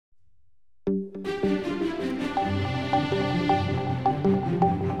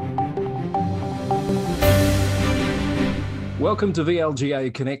Welcome to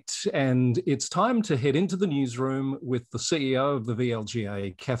VLGA Connect, and it's time to head into the newsroom with the CEO of the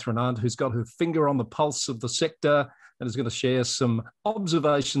VLGA, Kathryn Arndt, who's got her finger on the pulse of the sector and is going to share some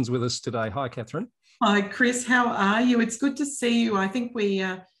observations with us today. Hi, Kathryn. Hi, Chris. How are you? It's good to see you. I think we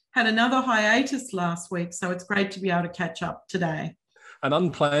had another hiatus last week, so it's great to be able to catch up today. An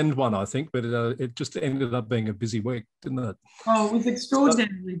unplanned one, I think, but it just ended up being a busy week, didn't it? Oh, it was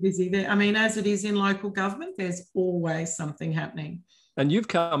extraordinarily busy. I mean, as it is in local government, there's always something happening. And you've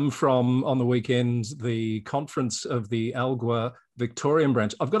come from, on the weekend, the conference of the ALGWA Victorian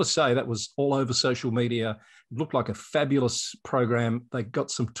branch. I've got to say, that was all over social media. It looked like a fabulous program. They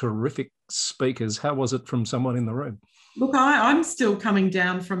got some terrific speakers. How was it from someone in the room? Look, I'm still coming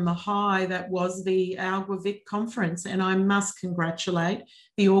down from the high that was the ALGWA Vic conference, and I must congratulate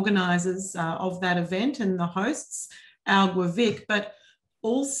the organisers of that event and the hosts, ALGWA Vic, but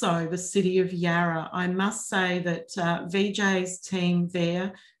also the City of Yarra. I must say that VJ's team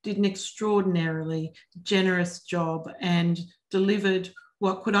there did an extraordinarily generous job and delivered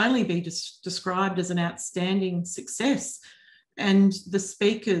what could only be described as an outstanding success. And the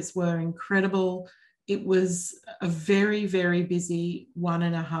speakers were incredible. It was a very, very busy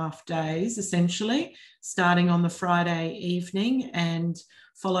 1.5 days, essentially, starting on the Friday evening and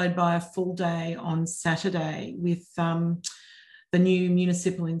followed by a full day on Saturday with the new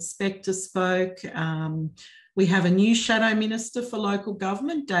municipal inspector spoke. We have a new shadow minister for local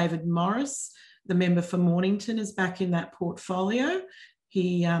government, David Morris. The member for Mornington is back in that portfolio.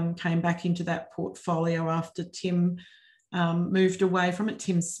 He came back into that portfolio after Tim moved away from it,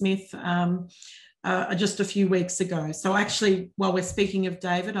 Tim Smith, just a few weeks ago. So actually, while we're speaking of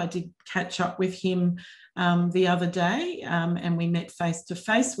David, I did catch up with him the other day and we met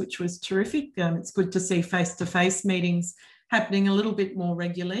face-to-face, which was terrific. It's good to see face-to-face meetings happening a little bit more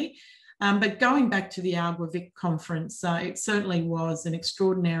regularly. But going back to the ALGWA Vic conference, it certainly was an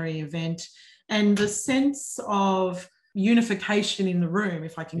extraordinary event. And the sense of unification in the room,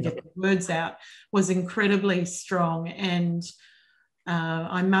 if I can get the words out, was incredibly strong. And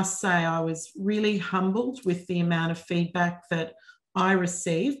I must say I was really humbled with the amount of feedback that I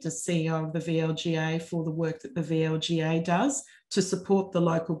received as CEO of the VLGA for the work that the VLGA does to support the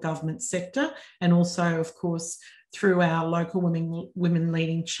local government sector, and also, of course, through our local Women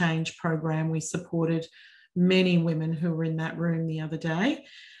Leading Change program, we supported many women who were in that room the other day.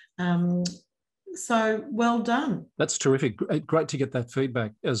 So well done. That's terrific. Great to get that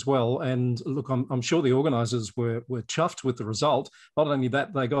feedback as well. And look, I'm sure the organisers were chuffed with the result. Not only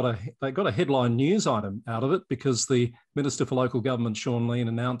that, they got a headline news item out of it because the Minister for Local Government, Sean Lean,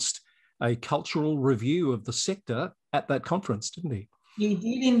 announced a cultural review of the sector at that conference, didn't he? He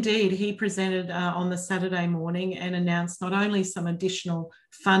did indeed. He presented on the Saturday morning and announced not only some additional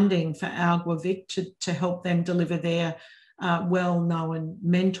funding for ALGWA Vic to help them deliver their well-known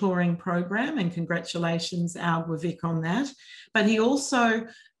mentoring program, and congratulations ALGWA Vic on that, but he also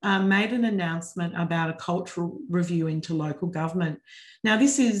made an announcement about a cultural review into local government. Now,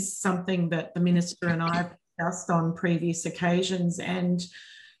 this is something that the Minister and I have discussed on previous occasions, and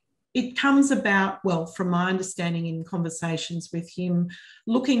it comes about, well, from my understanding in conversations with him,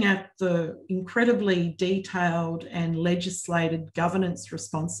 looking at the incredibly detailed and legislated governance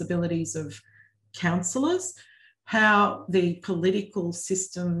responsibilities of councillors, how the political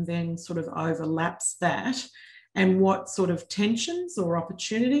system then sort of overlaps that, and what sort of tensions or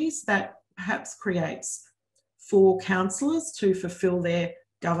opportunities that perhaps creates for councillors to fulfil their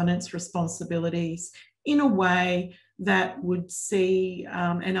governance responsibilities in a way that would see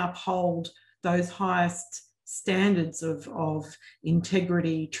and uphold those highest standards of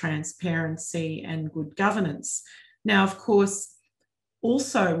integrity, transparency, and good governance. Now, of course,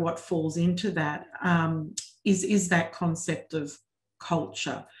 also what falls into that is that concept of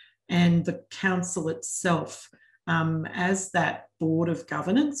culture, and the council itself as that board of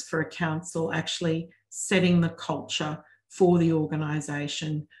governance for a council actually setting the culture for the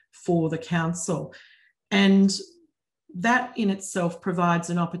organisation, for the council. And that in itself provides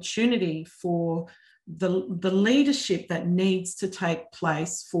an opportunity for the leadership that needs to take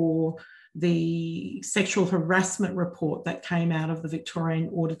place for the sexual harassment report that came out of the Victorian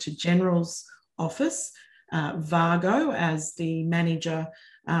Auditor General's office. VAGO, as the manager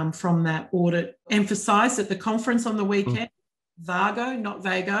from that audit, emphasised at the conference on the weekend, VAGO, not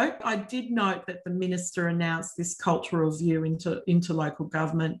VAGO. I did note that the Minister announced this cultural review into local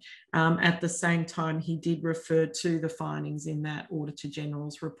government. At the same time, he did refer to the findings in that Auditor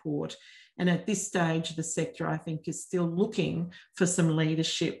General's report. And at this stage, the sector, I think, is still looking for some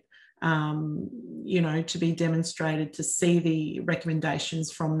leadership to be demonstrated to see the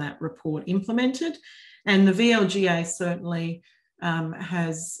recommendations from that report implemented. And the VLGA certainly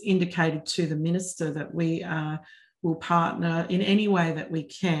has indicated to the Minister that we will partner in any way that we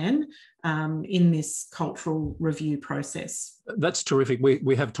can in this cultural review process. That's terrific.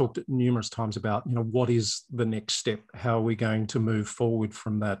 We have talked numerous times about, what is the next step? How are we going to move forward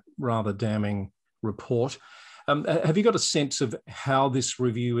from that rather damning report? Have you got a sense of how this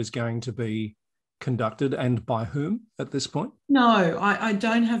review is going to be conducted and by whom at this point? No, I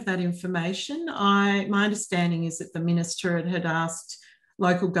don't have that information. My understanding is that the Minister had asked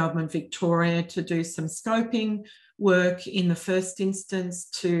local government Victoria to do some scoping work in the first instance,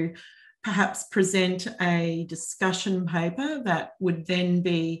 to perhaps present a discussion paper that would then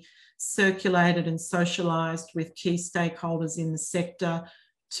be circulated and socialised with key stakeholders in the sector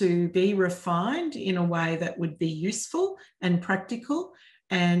to be refined in a way that would be useful and practical.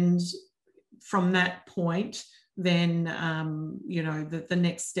 And from that point, then, the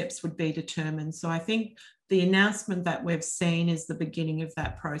next steps would be determined. So I think the announcement that we've seen is the beginning of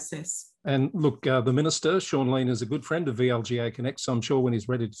that process. And look, the Minister, Sean Lean, is a good friend of VLGA Connect, so I'm sure when he's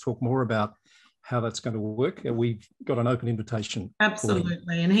ready to talk more about how that's going to work, we've got an open invitation.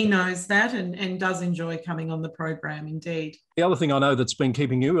 Absolutely, and he knows that and does enjoy coming on the program indeed. The other thing I know that's been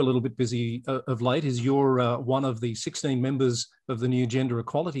keeping you a little bit busy of late is you're one of the 16 members of the new Gender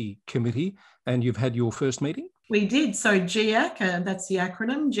Equality Committee, and you've had your first meeting? We did. So GEAC, that's the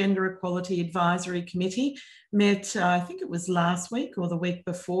acronym, Gender Equality Advisory Committee, met, I think it was last week or the week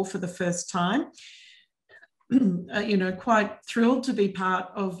before for the first time. Quite thrilled to be part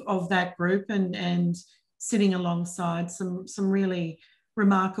of that group and sitting alongside some really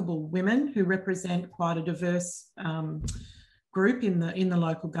remarkable women who represent quite a diverse group in the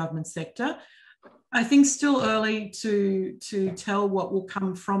local government sector. I think still early to tell what will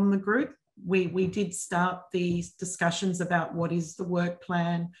come from the group. We did start these discussions about what is the work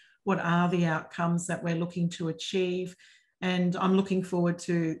plan, what are the outcomes that we're looking to achieve, and I'm looking forward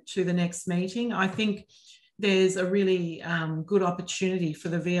to the next meeting. I think there's a really good opportunity for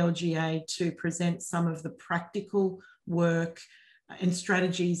the VLGA to present some of the practical work and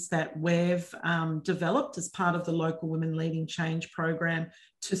strategies that we've developed as part of the Local Women Leading Change program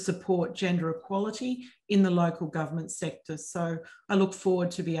to support gender equality in the local government sector. So I look forward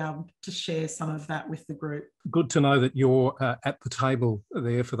to be able to share some of that with the group. Good to know that you're at the table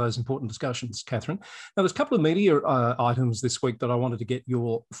there for those important discussions, Kathryn. Now, there's a couple of media items this week that I wanted to get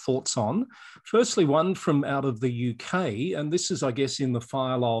your thoughts on. Firstly, one from out of the UK, and this is, I guess, in the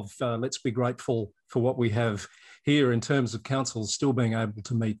file of let's be grateful for what we have here in terms of councils still being able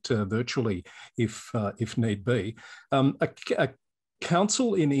to meet virtually if need be. A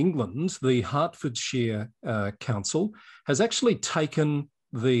council in England, the Hertfordshire Council, has actually taken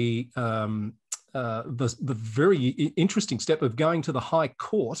the very interesting step of going to the High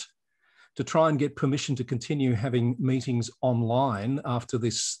Court to try and get permission to continue having meetings online after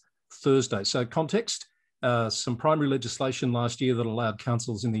this Thursday. So context, some primary legislation last year that allowed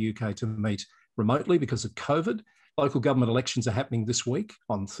councils in the UK to meet remotely because of COVID. Local government elections are happening this week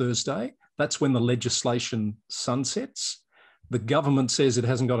on Thursday. That's when the legislation sunsets. The government says it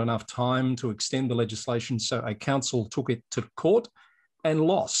hasn't got enough time to extend the legislation, so a council took it to court and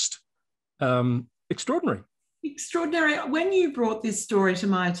lost. Extraordinary. Extraordinary. When you brought this story to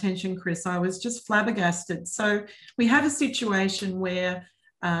my attention, Chris, I was just flabbergasted. So we have a situation where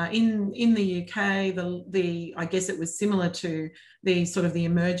in the UK, I guess it was similar to the sort of the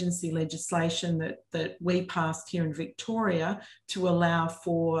emergency legislation that we passed here in Victoria to allow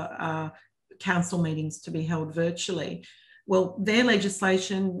for council meetings to be held virtually. Well, their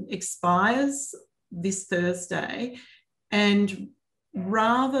legislation expires this Thursday, and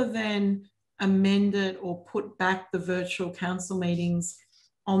rather than amend it or put back the virtual council meetings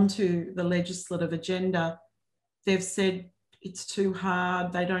onto the legislative agenda, they've said it's too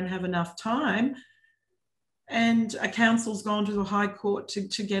hard, they don't have enough time. And a council's gone to the High Court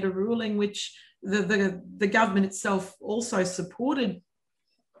to get a ruling, which the government itself also supported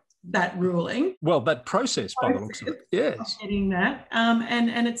that ruling. Well, that process, by the looks of it, yes. Getting that,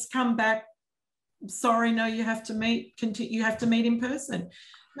 and it's come back. Sorry, no, you have to meet. You have to meet in person.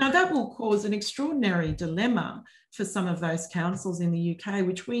 Now that will cause an extraordinary dilemma for some of those councils in the UK,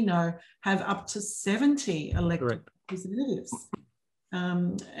 which we know have up to 70 elected representatives.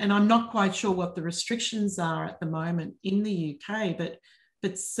 And I'm not quite sure what the restrictions are at the moment in the UK,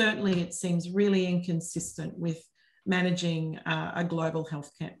 but certainly it seems really inconsistent with managing a global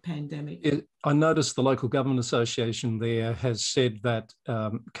health pandemic. I noticed the Local Government Association there has said that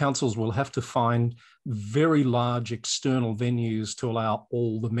councils will have to find very large external venues to allow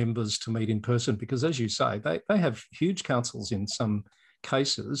all the members to meet in person, because as you say, they have huge councils in some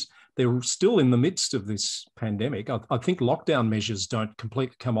cases. They're still in the midst of this pandemic. I think lockdown measures don't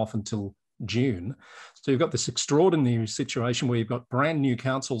completely come off until June. So you've got this extraordinary situation where you've got brand new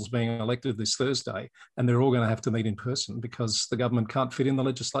councils being elected this Thursday, and they're all going to have to meet in person because the government can't fit in the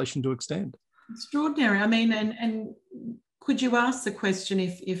legislation to extend. Extraordinary. I mean, and could you ask the question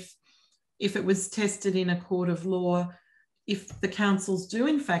if it was tested in a court of law, if the councils do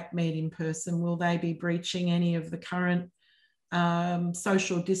in fact meet in person, will they be breaching any of the current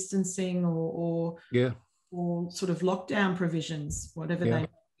social distancing or sort of lockdown provisions, whatever they may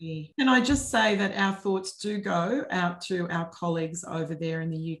be? Can I just say that our thoughts do go out to our colleagues over there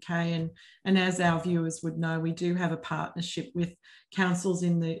in the UK, and as our viewers would know, we do have a partnership with councils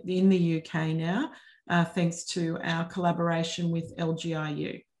in the UK now, thanks to our collaboration with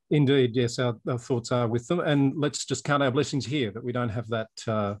LGIU. Indeed, yes, our thoughts are with them, and let's just count our blessings here that we don't have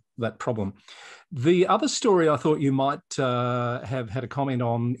that problem. The other story I thought you might have had a comment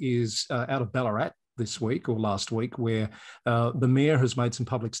on is out of Ballarat this week or last week, where the Mayor has made some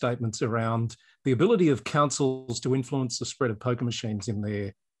public statements around the ability of councils to influence the spread of poker machines in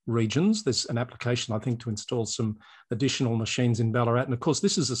their regions. There's an application, I think, to install some additional machines in Ballarat, and of course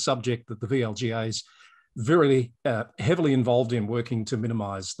this is a subject that the VLGA's very heavily involved in, working to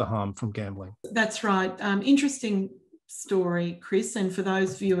minimise the harm from gambling. That's right. Interesting story, Chris. And for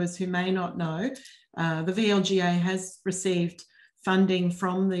those viewers who may not know, the VLGA has received funding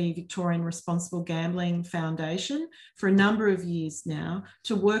from the Victorian Responsible Gambling Foundation for a number of years now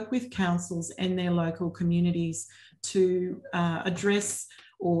to work with councils and their local communities to address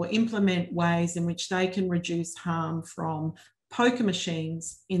or implement ways in which they can reduce harm from poker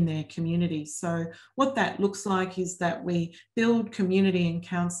machines in their communities. So what that looks like is that we build community and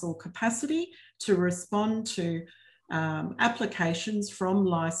council capacity to respond to applications from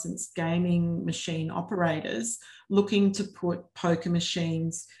licensed gaming machine operators looking to put poker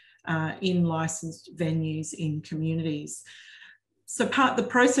machines in licensed venues in communities. So the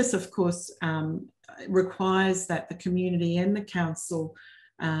process, of course, requires that the community and the council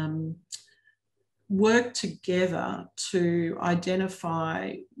work together to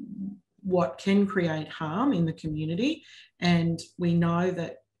identify what can create harm in the community. And we know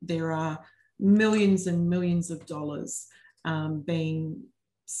that there are millions and millions of dollars being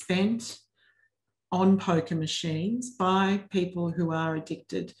spent on poker machines by people who are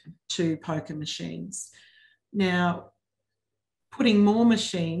addicted to poker machines. Now, putting more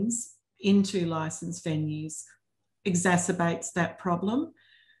machines into licensed venues exacerbates that problem,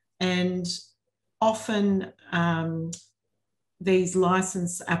 and often these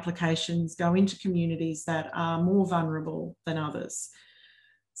license applications go into communities that are more vulnerable than others.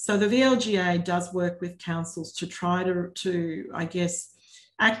 So the VLGA does work with councils to try to I guess,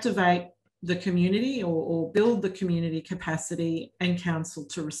 activate the community or build the community capacity and council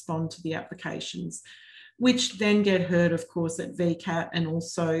to respond to the applications, which then get heard, of course, at VCAT and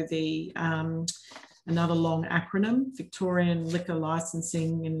also the another long acronym, Victorian Liquor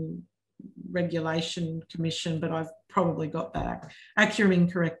Licensing and Regulation Commission, but I've probably got that acronym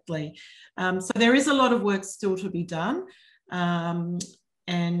incorrectly. So there is a lot of work still to be done,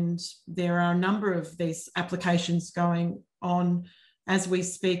 and there are a number of these applications going on as we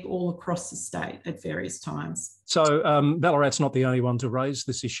speak all across the state at various times. So Ballarat's not the only one to raise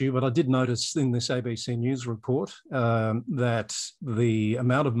this issue, but I did notice in this ABC News report that the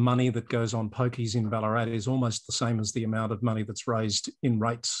amount of money that goes on pokies in Ballarat is almost the same as the amount of money that's raised in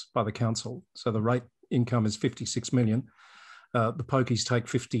rates by the council. So the rate income is $56 million. The pokies take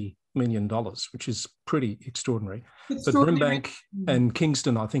 $50 million, which is pretty extraordinary. But Brimbank and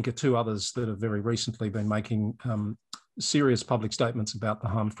Kingston, I think, are two others that have very recently been making serious public statements about the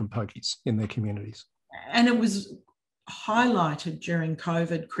harm from pokies in their communities. And it was highlighted during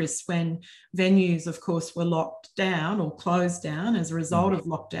COVID, Chris, when venues, of course, were locked down or closed down as a result of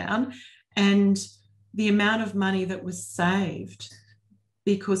lockdown, and the amount of money that was saved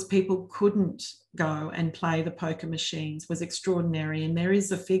because people couldn't go and play the poker machines was extraordinary. And there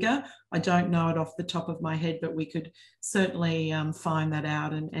is a figure, I don't know it off the top of my head, but we could certainly find that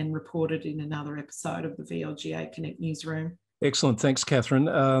out and report it in another episode of the VLGA Connect Newsroom. Excellent. Thanks, Kathryn.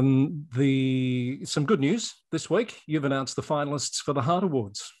 Some good news this week. You've announced the finalists for the HART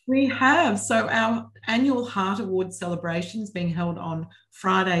Awards. We have. So our annual HART Awards celebration is being held on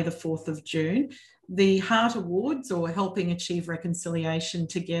Friday, the 4th of June. The HART Awards, or Helping Achieve Reconciliation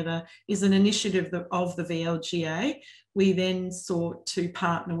Together, is an initiative of the VLGA. We then sought to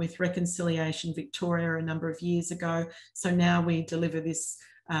partner with Reconciliation Victoria a number of years ago. So now we deliver this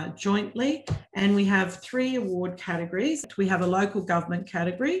jointly, and we have 3 award categories. We have a local government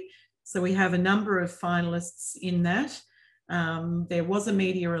category, so we have a number of finalists in that. There was a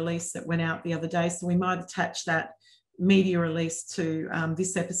media release that went out the other day, so we might attach that media release to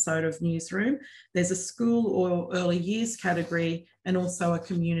this episode of Newsroom. There's a school or early years category and also a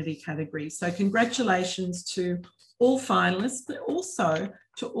community category. So congratulations to all finalists, but also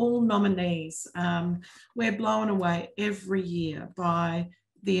to all nominees. We're blown away every year by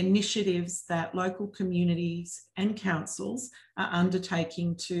the initiatives that local communities and councils are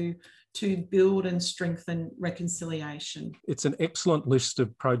undertaking to build and strengthen reconciliation. It's an excellent list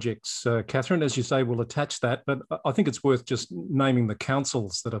of projects, Kathryn. As you say, we'll attach that, but I think it's worth just naming the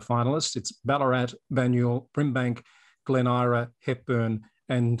councils that are finalists. It's Ballarat, Banyule, Brimbank, Glen Ira, Hepburn,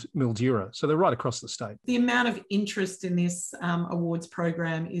 and Mildura. So they're right across the state. The amount of interest in this awards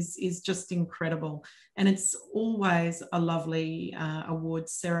program is just incredible. And it's always a lovely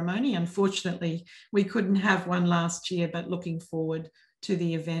awards ceremony. Unfortunately, we couldn't have one last year, but looking forward to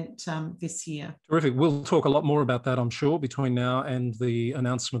the event this year. Terrific. We'll talk a lot more about that, I'm sure, between now and the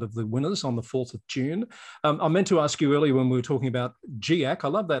announcement of the winners on the 4th of June. I meant to ask you earlier when we were talking about GAC. I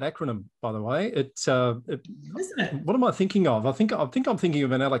love that acronym, by the way. Isn't it? What am I thinking of? I think I'm thinking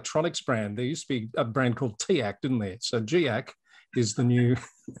of an electronics brand. There used to be a brand called TAC, didn't there? So GAC is the new...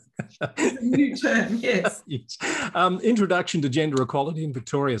 new term, yes. Yes. Introduction to Gender Equality in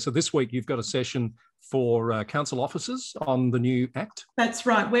Victoria. So this week you've got a session for council officers on the new Act. That's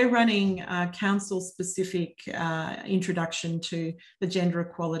right. We're running a council-specific introduction to the Gender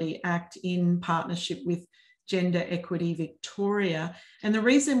Equality Act in partnership with Gender Equity Victoria. And the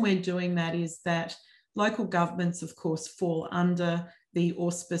reason we're doing that is that local governments, of course, fall under the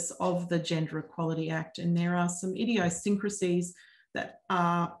auspice of the Gender Equality Act, and there are some idiosyncrasies that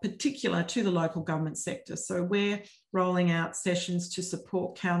are particular to the local government sector. So we're rolling out sessions to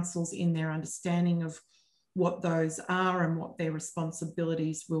support councils in their understanding of what those are and what their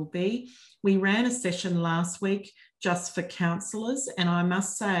responsibilities will be. We ran a session last week just for councillors, and I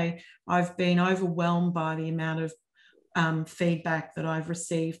must say I've been overwhelmed by the amount of feedback that I've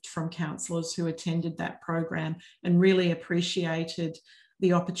received from councillors who attended that program and really appreciated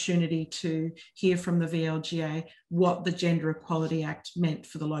the opportunity to hear from the VLGA what the Gender Equality Act meant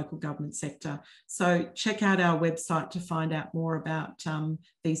for the local government sector. So check out our website to find out more about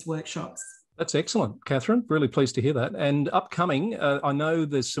these workshops. That's excellent, Kathryn. Really pleased to hear that. And upcoming, I know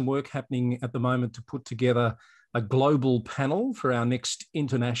there's some work happening at the moment to put together a global panel for our next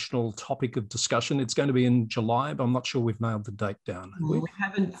international topic of discussion. It's going to be in July, but I'm not sure we've nailed the date down. We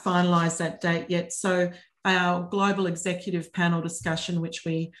haven't finalised that date yet. So our global executive panel discussion, which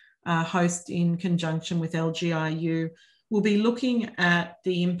we host in conjunction with LGIU, will be looking at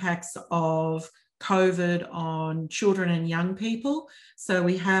the impacts of COVID on children and young people. So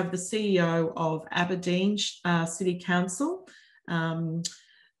we have the CEO of Aberdeen City Council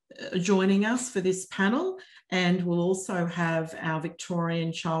joining us for this panel, and we'll also have our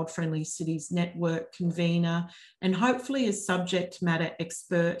Victorian Child Friendly Cities Network convener and hopefully a subject matter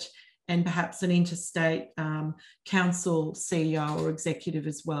expert and perhaps an interstate council CEO or executive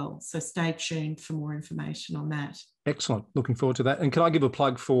as well. So stay tuned for more information on that. Excellent. Looking forward to that. And can I give a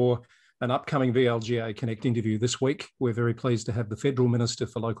plug for an upcoming VLGA Connect interview this week? We're very pleased to have the Federal Minister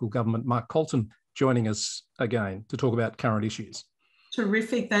for Local Government, Mark Colton, joining us again to talk about current issues.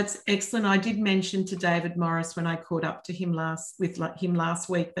 Terrific. That's excellent. I did mention to David Morris when I caught up to him last week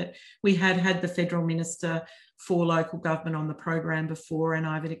that we had the Federal Minister for Local Government on the program before, and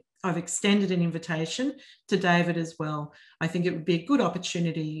I've extended an invitation to David as well. I think it would be a good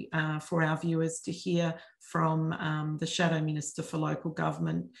opportunity for our viewers to hear from the Shadow Minister for Local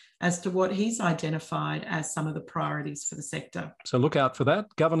Government as to what he's identified as some of the priorities for the sector. So look out for that.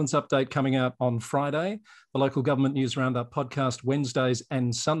 Governance update coming out on Friday. The Local Government News Roundup podcast Wednesdays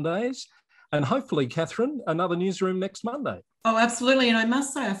and Sundays. And hopefully, Kathryn, another newsroom next Monday. Oh, absolutely. And I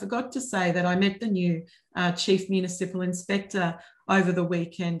must say, I forgot to say that I met the new Chief Municipal Inspector over the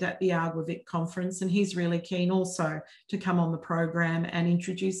weekend at the ArgwaVic conference, and he's really keen also to come on the program and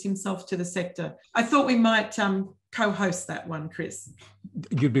introduce himself to the sector. I thought we might co-host that one, Chris.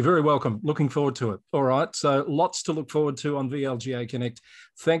 You'd be very welcome. Looking forward to it. All right. So lots to look forward to on VLGA Connect.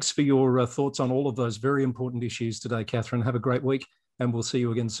 Thanks for your thoughts on all of those very important issues today, Kathryn. Have a great week. And we'll see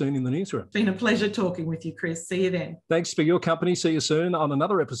you again soon in the newsroom. It's been a pleasure talking with you, Chris. See you then. Thanks for your company. See you soon on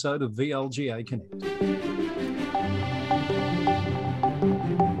another episode of VLGA Connect.